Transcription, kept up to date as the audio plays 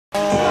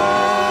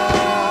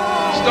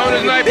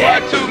Stoner's Night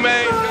Part 2,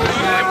 man.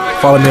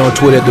 Follow me on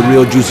Twitter at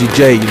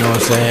 @TheRealJuicyJ, you know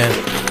what I'm saying?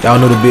 Y'all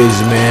know the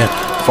business, man.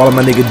 Follow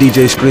my nigga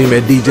DJ Scream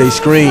at DJ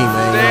Scream, man,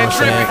 you know what I'm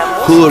saying?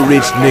 Hood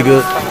rich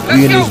nigga,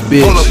 we in this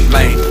bitch.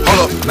 Hold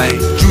up, man.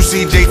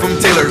 Juicy J from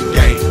Taylor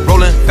Gang.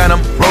 Rollin'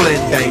 Phantom,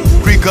 rollin' dang.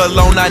 Creek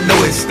alone, I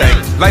know it stank.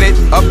 Light it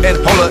up and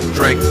hold a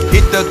drink.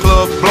 Hit the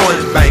club,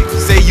 blowin' bang.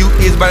 Say you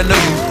is, but I know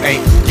you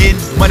ain't. Getting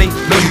money,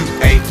 no you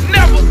ain't.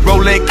 Never.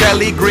 Rollin'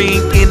 Cali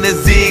green in the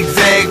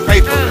zigzag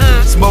paper.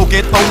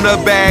 Smoking on the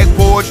back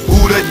porch,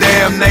 who the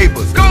damn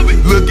neighbors?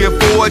 Looking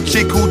for a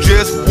chick who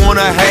just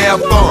wanna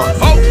have fun.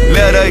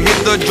 Let her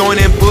hit the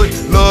joint and put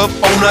love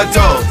on her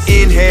tongue.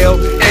 Inhale,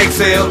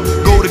 exhale,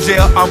 go to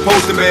jail, I'm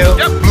posting bail.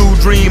 Blue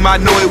dream, I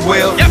know it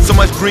well. So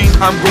much green,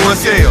 I'm going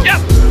sell.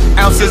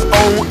 Ounces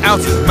on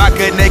ounces, my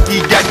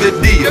Kaneki got the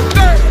deal.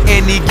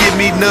 And he give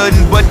me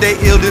nothing but the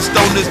illest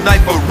Stoner's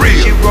Night for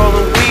real. She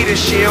rollin' weed and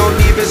she don't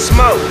even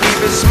smoke,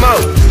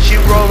 She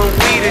rollin'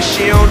 weed and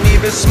she don't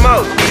even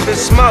smoke,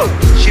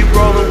 She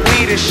rollin'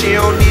 weed and she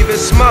don't even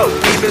smoke,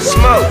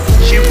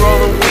 She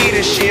rollin' weed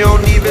and she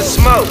don't even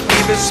smoke,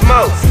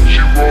 She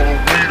rollin'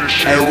 weed and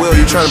she Hey Will,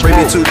 you trying to bring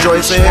me 2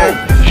 joints in here?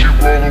 She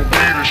rollin'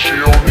 weed and she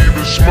don't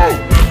even smoke,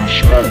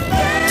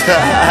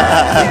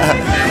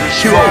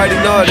 You already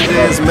know what it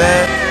is,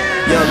 man.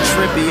 Young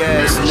trippy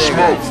ass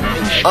nigga.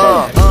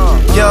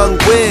 Young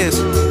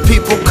Wiz,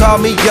 people call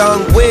me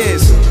Young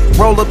Wiz.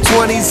 Roll up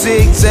 20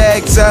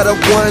 zigzags out of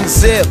 1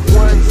 zip.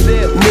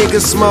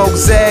 Niggas smoke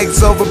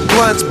zags over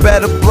blunts.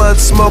 Better blunt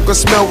smoker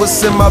smell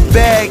what's in my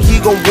bag, he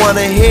gon'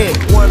 wanna hit.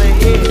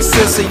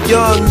 Since a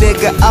young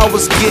nigga I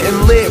was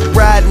getting lit,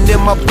 riding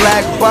in my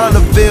black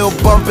Bonneville,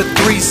 bumping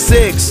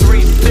 3-6.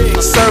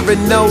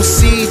 Serving no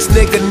seeds,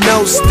 nigga,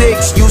 no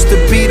sticks. Used to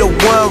be the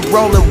one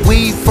rolling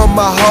weed from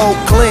my whole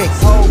clique.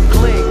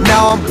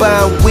 Now I'm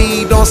buying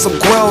weed on some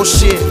grown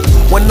shit.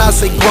 When I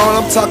say grown,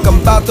 I'm talking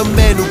about the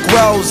man who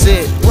grows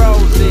it.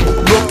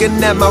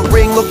 Looking at my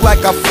ring, look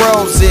like I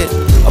froze it.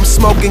 I'm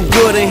smoking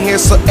good in here,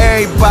 so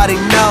everybody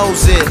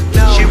knows it.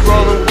 She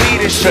rollin'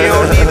 weed and she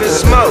don't even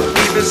smoke,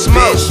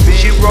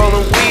 She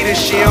rollin' weed and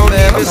she don't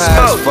even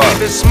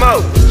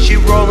smoke, She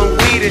rollin'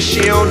 weed and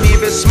she don't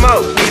even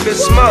smoke,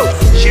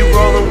 She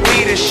rollin'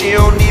 weed and she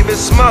don't even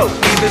smoke,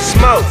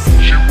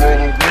 She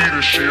rollin' weed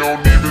and she don't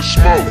even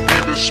smoke,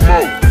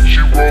 She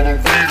rollin'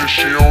 weed and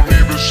she don't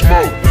even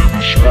smoke,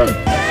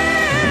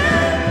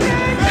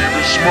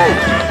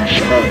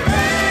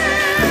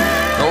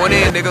 Going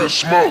in, nigga.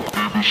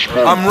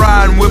 I'm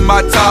riding with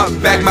my top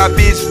back, my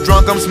bitch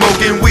drunk, I'm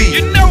smoking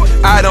weed.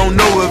 I don't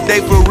know if they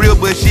for real,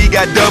 but she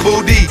got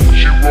double D.